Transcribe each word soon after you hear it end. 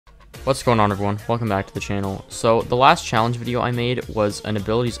What's going on, everyone? Welcome back to the channel. So the last challenge video I made was an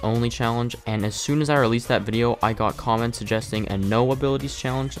abilities only challenge, and as soon as I released that video I got comments suggesting a no abilities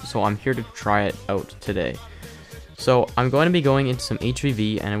challenge, so I'm here to try it out today. So I'm going to be going into some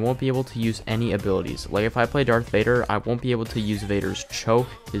HVV and I won't be able to use any abilities. Like if I play Darth Vader, I won't be able to use Vader's choke,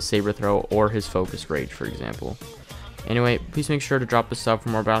 his saber throw, or his focus rage, for example. Anyway, please make sure to drop a sub for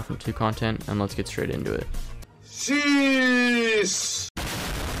more Battlefront 2 content, and let's get straight into it. Jeez.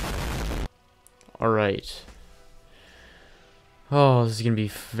 Alright. Oh, this is going to be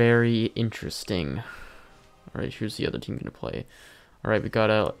very interesting. Alright, here's the other team going to play. Alright, we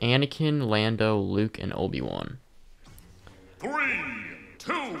got Anakin, Lando, Luke, and Obi-Wan. 3,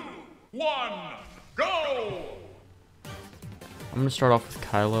 2, 1, go! I'm going to start off with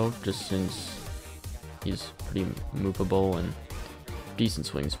Kylo, just since he's pretty movable and decent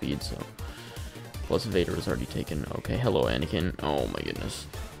swing speed, so. Plus Vader was already taken. Okay, hello Anakin. Oh my goodness.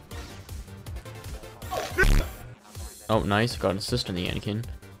 Oh, nice. Got an assist on the Anakin.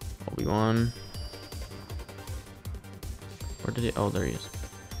 Obi-Wan. Where did he? Oh, there he is.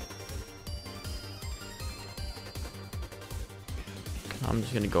 I'm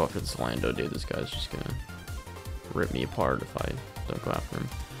just gonna go after this Lando dude. This guy's just gonna rip me apart if I don't go after him.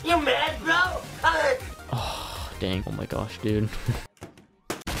 You mad, bro? Oh, dang. Oh my gosh, dude.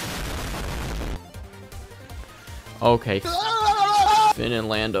 Okay. Finn and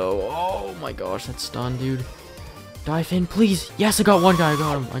Lando. Oh my gosh, that's stun, dude. Die, Finn, please. Yes, I got one guy. I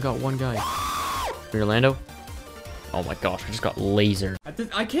got him. I got one guy. Here, Lando. Oh my gosh, I just got lasered.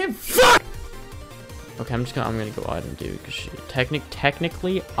 I can't. Fuck. Okay, I'm gonna go item, dude. Cause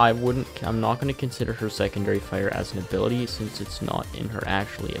technically, I'm not gonna consider her secondary fire as an ability since it's not in her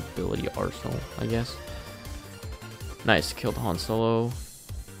actually ability arsenal, I guess. Nice, killed Han Solo.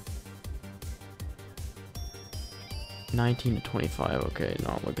 19 to 25. Okay,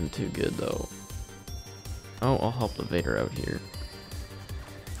 not looking too good though. Oh, I'll help the Vader out here.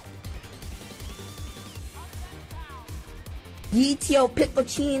 Yeet your pickle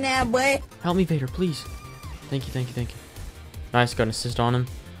chin now, boy. Help me, Vader, please. Thank you, thank you, thank you. Nice, got an assist on him.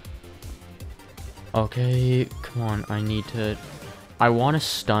 Okay, come on, I want to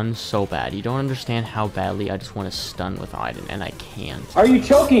stun so bad. You don't understand how badly I just want to stun with Iden, and I can't. Are you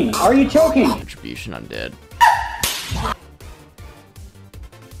choking? Are you choking? Retribution, I'm dead.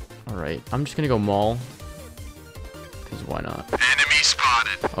 Alright, I'm just gonna go Maul. Because why not? Enemy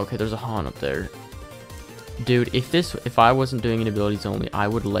spotted. Okay, there's a Han up there. Dude, if I wasn't doing an abilities only, I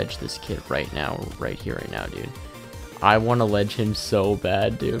would ledge this kid right now, right here, right now, dude. I want to ledge him so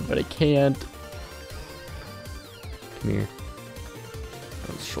bad, dude, but I can't. Come here.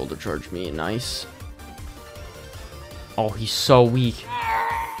 Let's shoulder charge me, nice. Oh, he's so weak.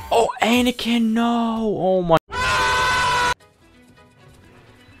 Oh, Anakin, no! Oh my.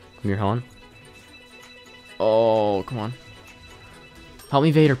 Come here, Han. Oh, come on. Help me,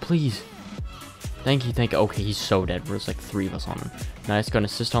 Vader, please. Thank you, thank you. Okay, he's so dead. There's like 3 of us on him. Nice, got an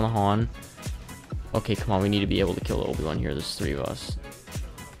assist on the Han. Okay, come on, we need to be able to kill Obi-Wan here. There's 3 of us.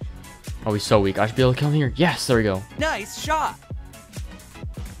 Oh, he's so weak. I should be able to kill him here. Yes, there we go. Nice shot.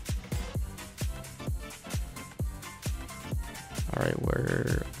 Alright,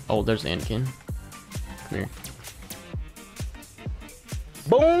 where... Oh, there's Anakin. Come here.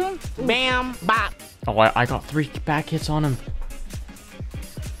 Boom, bam, bop. Oh, I got 3 back hits on him.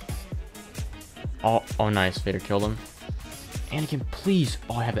 Oh, nice. Vader killed him. Anakin, please.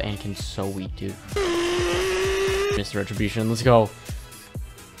 Oh, I have the Anakin so weak, dude. Missed the retribution. Let's go.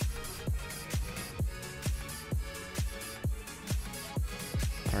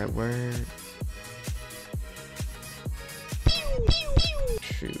 Alright, where...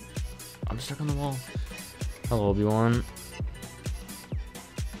 Shoot. I'm stuck on the wall. Hello, Obi-Wan.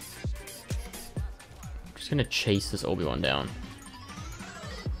 I'm just gonna chase this Obi-Wan down.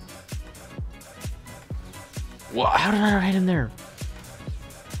 Whoa, how did I not hit him there?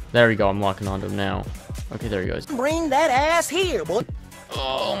 There we go, I'm locking onto him now. Okay, there he goes. Bring that ass here, boy.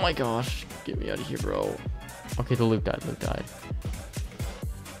 Oh my gosh. Get me out of here, bro. Okay, the Luke died, Luke died.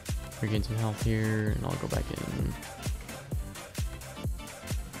 Regain some health here, and I'll go back in.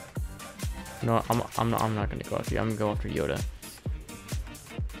 No, I'm not gonna go after you. I'm gonna go after Yoda.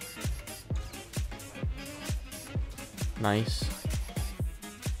 Nice.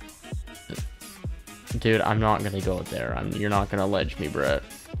 Dude, I'm not gonna go there. You're not gonna ledge me, Brett.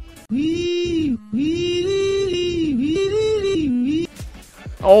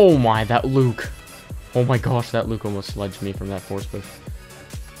 Oh my, that Luke. Oh my gosh, that Luke almost ledged me from that force push.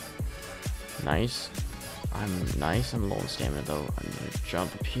 Nice. I'm low on stamina though. I'm gonna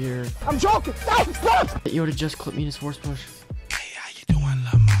jump up here. I'm joking. No, stop. Yoda just clipped me in his force push. Hey, how you doing,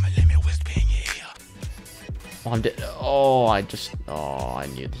 little mama? Let me Oh, I'm dead. Oh, I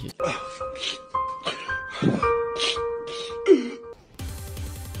knew he.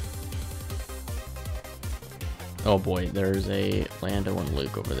 Oh boy, there's a Lando and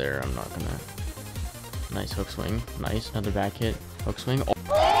Luke over there. I'm not gonna. Nice hook swing. Nice, another back hit. Hook swing.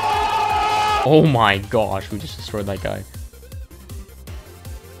 Oh my gosh, we just destroyed that guy.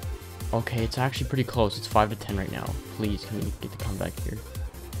 Okay, it's actually pretty close. It's 5-10 right now. Please, can we get the comeback here?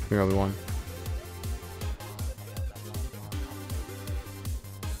 Here, Obi-Wan.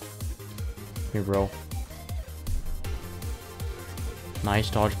 Here, bro. Nice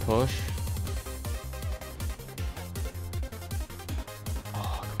dodge push.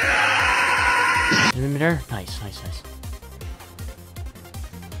 Oh, there. Nice, nice, nice.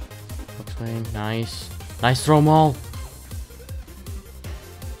 Hook swing. Nice. Nice throw, Maul.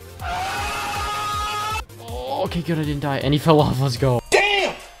 Oh, okay, good. I didn't die. And he fell off. Let's go.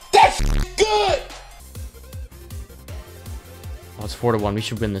 Damn! That's good! Oh, it's 4-1. We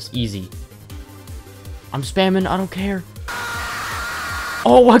should win this. Easy. I'm spamming. I don't care.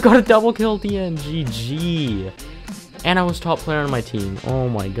 Oh, I got a double kill at the end. GG. And I was top player on my team. Oh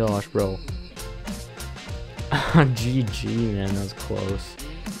my gosh, bro. GG, man. That was close.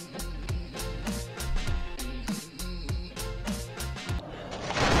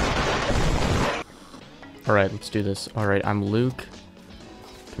 Alright, let's do this. Alright, I'm Luke.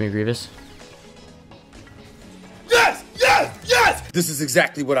 Come here, Grievous. Yes! Yes! Yes! This is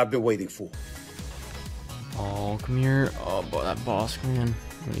exactly what I've been waiting for. Oh, come here. Oh, boy, that boss, man.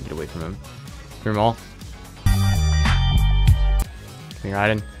 I'm gonna get away from him. Come here, Maul. Come here,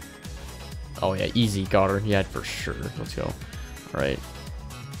 Aiden. Oh, yeah, easy. Got her. Yeah, for sure. Let's go. Alright.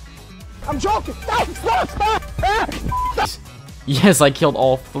 I'm joking. Yes, I killed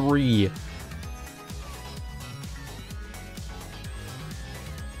all 3.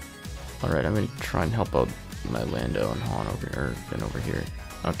 Alright, I'm gonna try and help out my Lando and Han over here, Ben over here.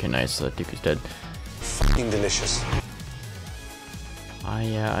 Okay, nice. Duke is dead. Fucking delicious.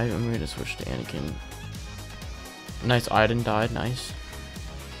 I'm gonna switch to Anakin. Nice, Aiden died. Nice.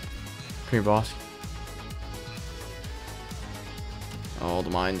 Come here, boss. Oh,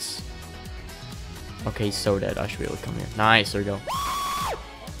 the mines. Okay, he's so dead. I should be able to come here. Nice, there we go.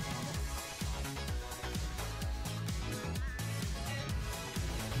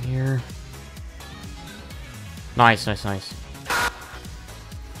 Here. Nice, nice, nice. Come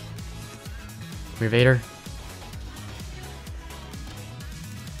here, Vader.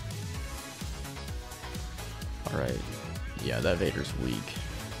 Alright. Yeah, that Vader's weak.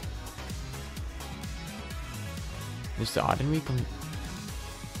 Is the Auden weak? Come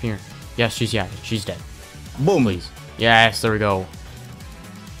here. Yes, she's dead. Boom. Please. Yes, there we go.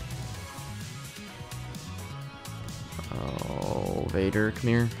 Oh, Vader, come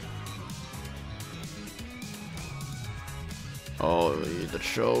here. Oh, the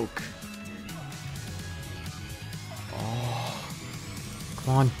choke. Oh.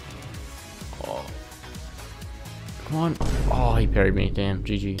 Come on. Oh. Come on. Oh, he parried me. Damn,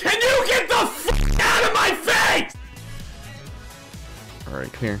 GG. Can you get the fuck out of my face?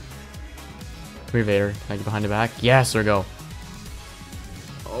 Alright, come here. Come here, Vader. Can I get behind the back? Yes, there we go.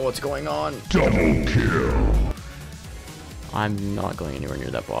 Oh, what's going on? Double kill. I'm not going anywhere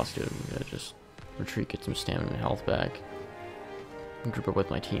near that boss, dude. I'm gonna just retreat, get some stamina and health back. And group up with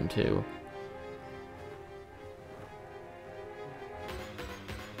my team, too.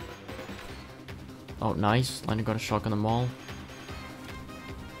 Oh, nice. Landon got a shock on the Maul.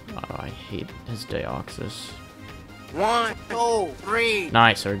 Oh, I hate his Deoxys. 1, 2, 3.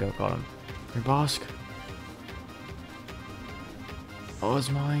 Nice, there we go, got him. Your Bosk. Oh, his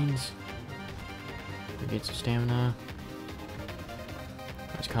mines. Get some stamina.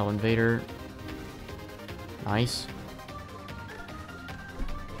 There's Kyle and Vader. Nice.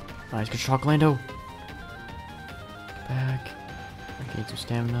 Nice, good shock, Lando. Back. I need some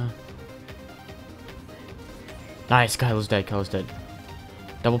stamina. Nice, Kylo's dead, Kylo's dead.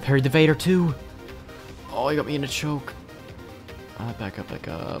 Double parried the Vader, too. Oh, he got me in a choke. Back up, back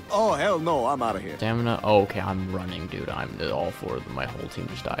up. Oh, hell no, I'm out of here. Stamina. Oh, okay, I'm running, dude. I'm all 4 of them. My whole team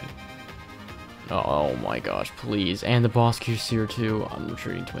just died. Oh my gosh, please. And the boss is here, too. I'm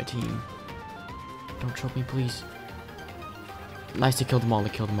retreating to my team. Don't choke me, please. Nice, they killed them all. They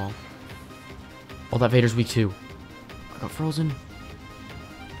killed them all. Oh, that Vader's weak, too. I got frozen.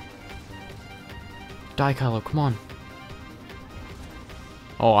 Die, Kylo. Come on.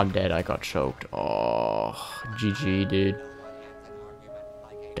 Oh, I'm dead. I got choked. Oh, GG, dude.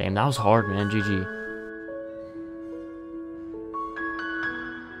 Damn, that was hard, man. GG.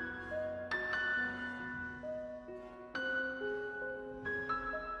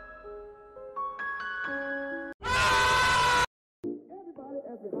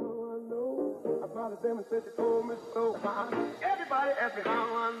 smiled at them and said she told me so. Everybody asked me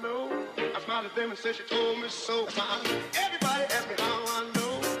how I know. I smiled at them and said she told me so. Everybody asked me how I know.